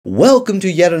Welcome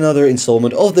to yet another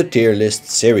installment of the tier list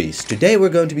series. Today we're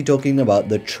going to be talking about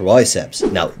the triceps.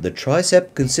 Now, the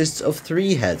tricep consists of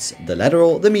three heads, the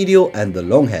lateral, the medial and the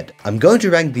long head. I'm going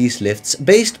to rank these lifts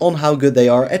based on how good they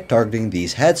are at targeting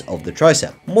these heads of the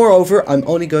tricep. Moreover, I'm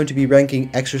only going to be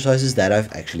ranking exercises that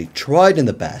I've actually tried in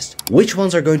the past. Which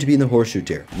ones are going to be in the horseshoe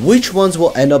tier? Which ones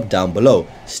will end up down below?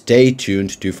 Stay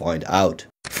tuned to find out.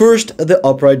 First, the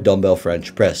upright dumbbell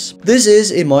French press. This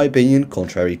is, in my opinion,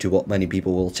 contrary to what many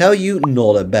people will tell you,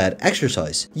 not a bad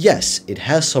exercise. Yes, it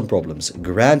has some problems.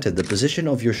 Granted, the position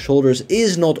of your shoulders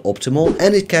is not optimal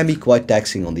and it can be quite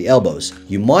taxing on the elbows.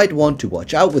 You might want to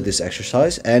watch out with this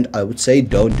exercise, and I would say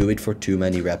don't do it for too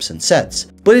many reps and sets.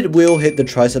 But it will hit the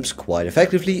triceps quite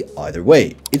effectively either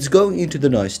way. It's going into the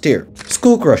nice tier.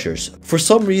 Skull crushers. For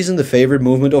some reason the favorite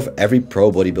movement of every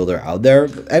pro bodybuilder out there,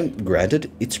 and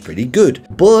granted it's pretty good,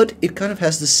 but it kind of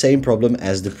has the same problem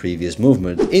as the previous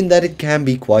movement in that it can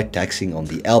be quite taxing on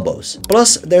the elbows.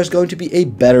 Plus there's going to be a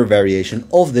better variation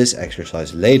of this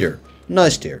exercise later.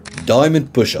 Nice tier.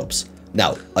 Diamond push-ups.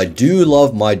 Now, I do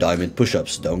love my diamond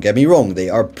push-ups, don't get me wrong, they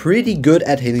are pretty good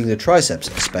at hitting the triceps,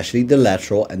 especially the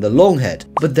lateral and the long head.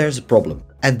 But there's a problem.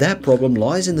 And that problem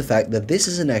lies in the fact that this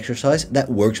is an exercise that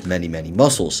works many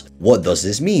muscles. What does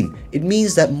this mean? It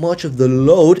means that much of the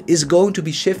load is going to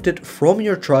be shifted from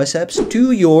your triceps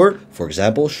to your, for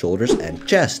example, shoulders and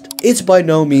chest. It's by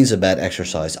no means a bad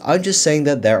exercise, I'm just saying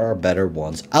that there are better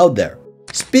ones out there.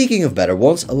 Speaking of better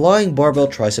ones, lying barbell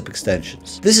tricep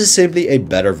extensions. This is simply a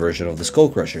better version of the skull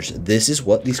crushers. This is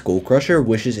what the skull crusher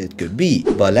wishes it could be.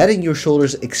 By letting your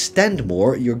shoulders extend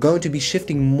more, you're going to be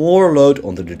shifting more load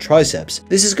onto the triceps.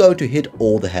 This is going to hit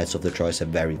all the heads of the tricep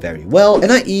very well,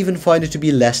 and I even find it to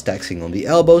be less taxing on the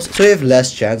elbows, so you have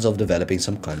less chance of developing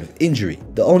some kind of injury.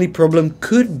 The only problem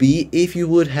could be if you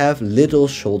would have little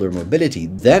shoulder mobility,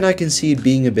 then I can see it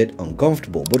being a bit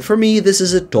uncomfortable, but for me this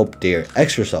is a top tier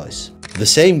exercise. The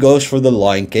same goes for the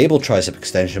lying cable tricep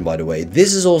extension, by the way.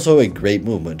 This is also a great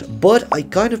movement, but I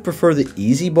kind of prefer the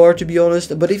easy bar, to be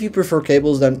honest. But if you prefer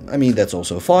cables, then I mean that's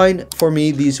also fine. For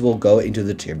me, these will go into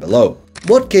the tier below.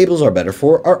 What cables are better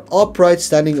for are upright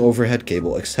standing overhead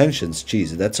cable extensions. Jeez,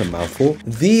 that's a mouthful.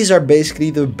 These are basically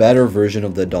the better version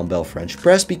of the dumbbell French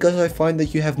press because I find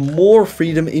that you have more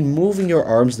freedom in moving your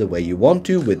arms the way you want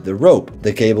to with the rope.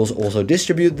 The cables also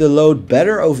distribute the load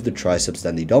better over the triceps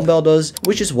than the dumbbell does,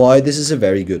 which is why this is a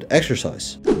very good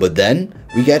exercise. But then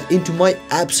we get into my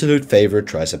absolute favorite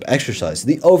tricep exercise,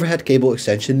 the overhead cable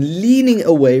extension leaning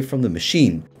away from the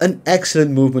machine. An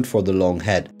excellent movement for the long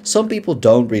head. Some people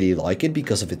don't really like it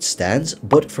because of its stance,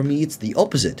 but for me it's the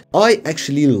opposite. I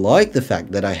actually like the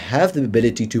fact that I have the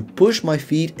ability to push my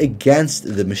feet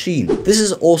against the machine. This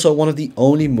is also one of the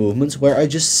only movements where I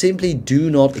just simply do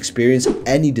not experience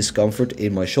any discomfort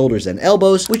in my shoulders and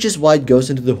elbows, which is why it goes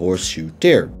into the horseshoe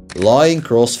tier. Lying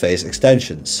cross face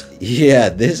extensions. Yeah,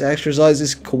 this exercise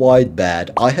is quite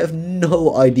bad. I have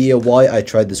no idea why I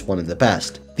tried this one in the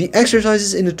past. The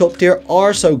exercises in the top tier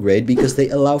are so great because they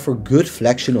allow for good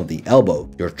flexion of the elbow.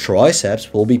 Your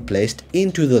triceps will be placed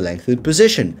into the lengthened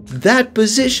position. That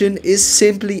position is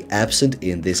simply absent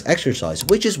in this exercise,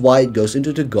 which is why it goes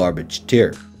into the garbage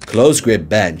tier. Close grip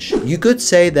bench. You could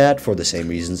say that for the same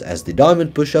reasons as the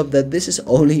diamond push-up that this is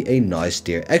only a nice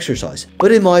tier exercise,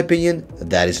 but in my opinion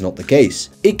that is not the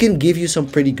case. It can give you some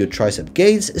pretty good tricep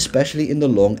gains, especially in the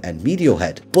long and medial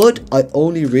head, but I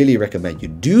only really recommend you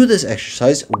do this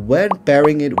exercise when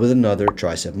pairing it with another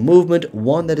tricep movement,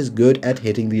 one that is good at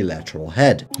hitting the lateral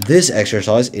head. This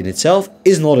exercise in itself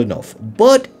is not enough,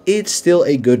 but it's still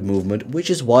a good movement, which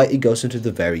is why it goes into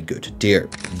the very good tier.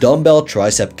 Dumbbell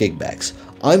tricep kickbacks.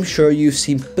 I'm sure you've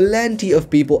seen plenty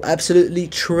of people absolutely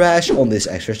trash on this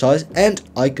exercise, and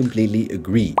I completely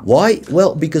agree. Why?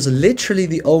 Well, because literally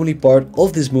the only part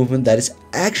of this movement that is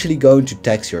actually going to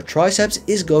tax your triceps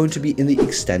is going to be in the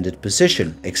extended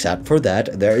position. Except for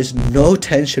that, there is no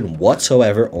tension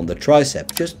whatsoever on the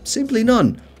tricep, just simply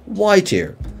none. Y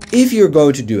tier. If you're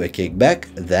going to do a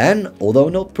kickback, then, although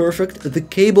not perfect, the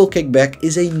cable kickback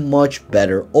is a much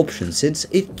better option since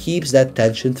it keeps that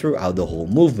tension throughout the whole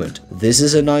movement. This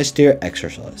is a nice tier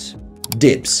exercise.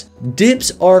 Dips.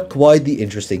 Dips are quite the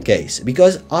interesting case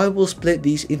because I will split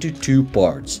these into two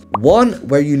parts. One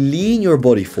where you lean your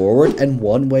body forward and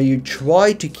one where you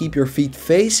try to keep your feet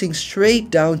facing straight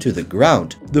down to the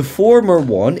ground. The former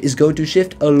one is going to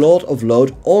shift a lot of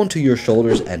load onto your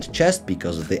shoulders and chest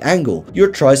because of the angle.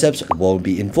 Your triceps won't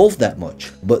be involved that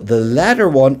much. But the latter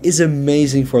one is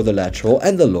amazing for the lateral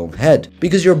and the long head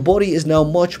because your body is now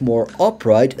much more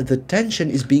upright. The tension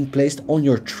is being placed on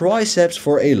your triceps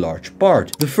for a large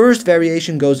part. The first first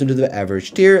variation goes into the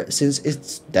average tier, since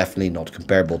it's definitely not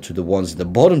comparable to the ones in the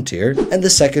bottom tier, and the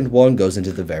second one goes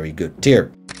into the very good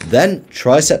tier. Then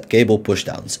tricep cable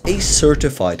pushdowns, a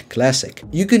certified classic.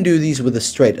 You can do these with a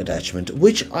straight attachment,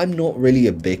 which I'm not really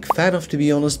a big fan of, to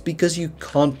be honest, because you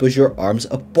can't push your arms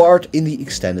apart in the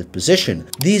extended position.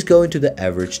 These go into the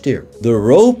average tier. The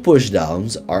row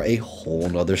pushdowns are a whole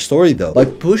nother story though. By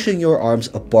pushing your arms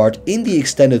apart in the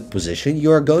extended position,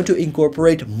 you are going to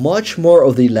incorporate much more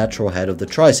of the lateral head of the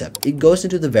tricep. It goes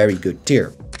into the very good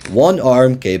tier. One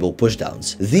arm cable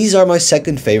pushdowns. These are my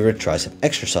second favorite tricep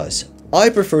exercise. I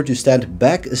prefer to stand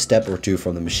back a step or two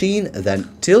from the machine, then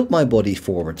tilt my body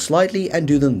forward slightly and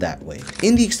do them that way.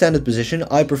 In the extended position,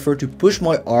 I prefer to push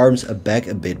my arms back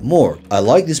a bit more. I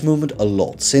like this movement a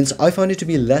lot, since I find it to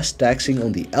be less taxing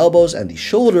on the elbows and the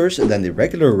shoulders than the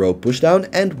regular row pushdown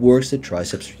and works the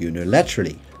triceps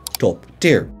unilaterally. Top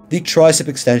tier. The tricep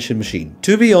extension machine.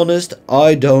 To be honest,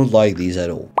 I don't like these at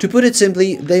all. To put it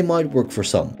simply, they might work for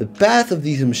some. The path of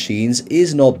these machines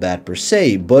is not bad per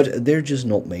se, but they're just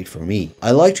not made for me.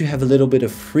 I like to have a little bit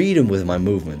of freedom with my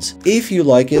movements. If you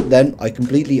like it, then I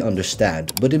completely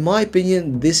understand, but in my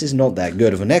opinion, this is not that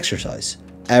good of an exercise.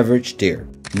 Average tier.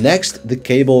 Next, the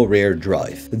cable rear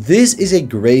drive. This is a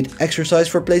great exercise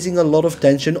for placing a lot of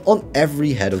tension on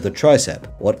every head of the tricep.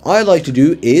 What I like to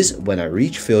do is, when I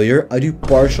reach failure, I do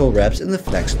partial reps in the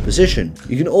flexed position.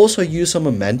 You can also use some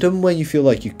momentum when you feel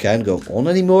like you can't go on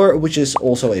anymore, which is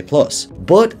also a plus.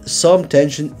 But some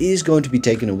tension is going to be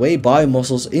taken away by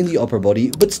muscles in the upper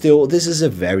body, but still, this is a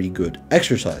very good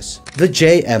exercise. The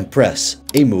JM press.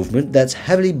 A movement that's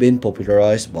heavily been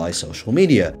popularized by social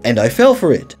media, and I fell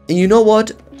for it. And you know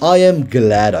what? I am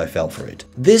glad I fell for it.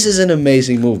 This is an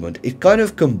amazing movement. It kind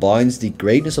of combines the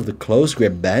greatness of the close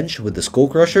grip bench with the skull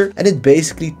crusher, and it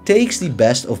basically takes the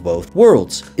best of both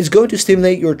worlds. It's going to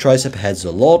stimulate your tricep heads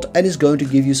a lot and is going to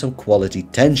give you some quality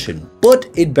tension, but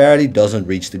it barely doesn't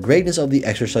reach the greatness of the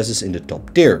exercises in the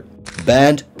top tier.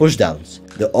 Band pushdowns.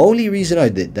 The only reason I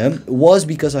did them was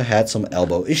because I had some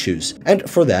elbow issues, and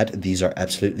for that these are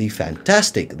absolutely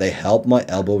fantastic. They help my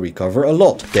elbow recover a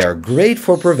lot. They are great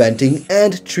for preventing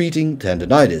and treating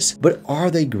tendonitis, but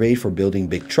are they great for building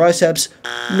big triceps?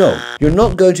 No. You're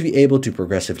not going to be able to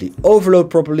progressively overload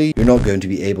properly, you're not going to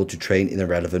be able to train in a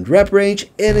relevant rep range,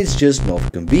 and it's just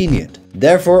not convenient.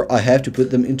 Therefore, I have to put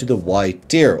them into the wide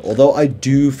tier, although I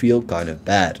do feel kind of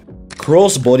bad.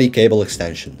 Cross-body cable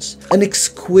extensions. An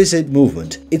exquisite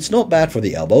movement. It's not bad for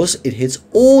the elbows, it hits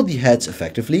all the heads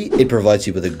effectively, it provides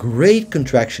you with a great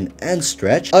contraction and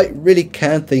stretch. I really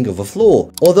can't think of a flaw.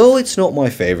 Although it's not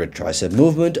my favorite tricep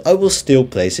movement, I will still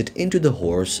place it into the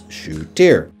horseshoe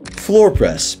tier. Floor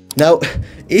press. Now,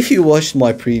 if you watched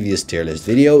my previous tier list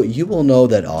video, you will know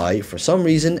that I, for some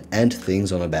reason, end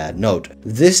things on a bad note.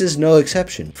 This is no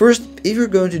exception. First, if you're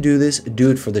going to do this,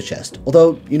 do it for the chest.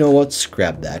 Although, you know what,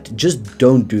 scrap that. Just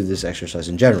don't do this exercise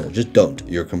in general. Just don't.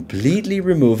 You're completely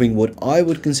removing what I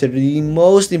would consider the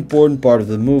most important part of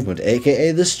the movement,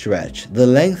 aka the stretch, the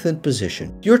lengthened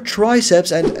position. Your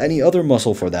triceps, and any other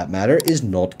muscle for that matter, is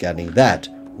not getting that.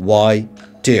 Why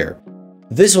tier?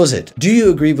 This was it. Do you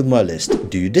agree with my list?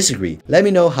 Do you disagree? Let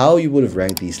me know how you would have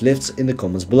ranked these lifts in the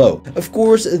comments below. Of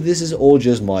course, this is all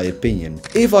just my opinion.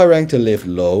 If I ranked a lift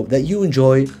low that you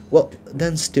enjoy, well,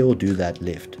 then still do that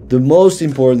lift. The most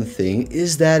important thing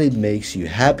is that it makes you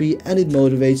happy and it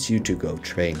motivates you to go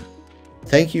train.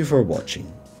 Thank you for watching.